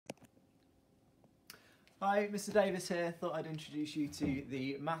Hi, Mr. Davis here. Thought I'd introduce you to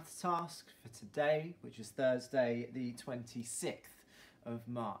the maths task for today, which is Thursday, the 26th of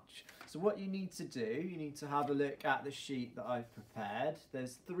March. So what you need to do, you need to have a look at the sheet that I've prepared.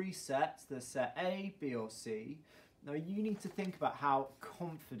 There's three sets. There's set A, B or C. Now you need to think about how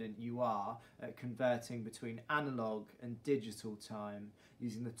confident you are at converting between analog and digital time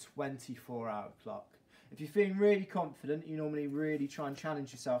using the 24-hour clock. If you're feeling really confident, you normally really try and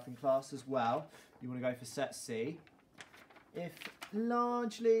challenge yourself in class as well. You want to go for set C. If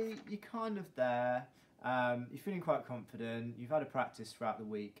largely you're kind of there, you're feeling quite confident, you've had a practice throughout the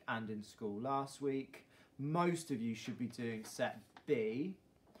week and in school last week, most of you should be doing set B,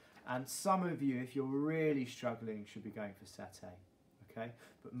 and some of you, if you're really struggling, should be going for set A. Okay,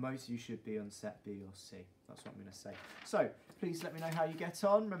 but most of you should be on set B or C. That's what I'm going to say. So please let me know how you get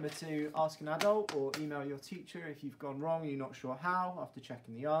on. Remember to ask an adult or email your teacher if you've gone wrong and you're not sure how after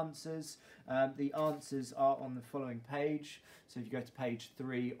checking the answers. The answers are on the following page. So if you go to page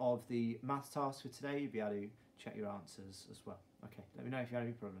 3 of the maths task for today, you'll be able to check your answers as well. Okay, let me know if you have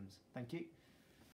any problems. Thank you.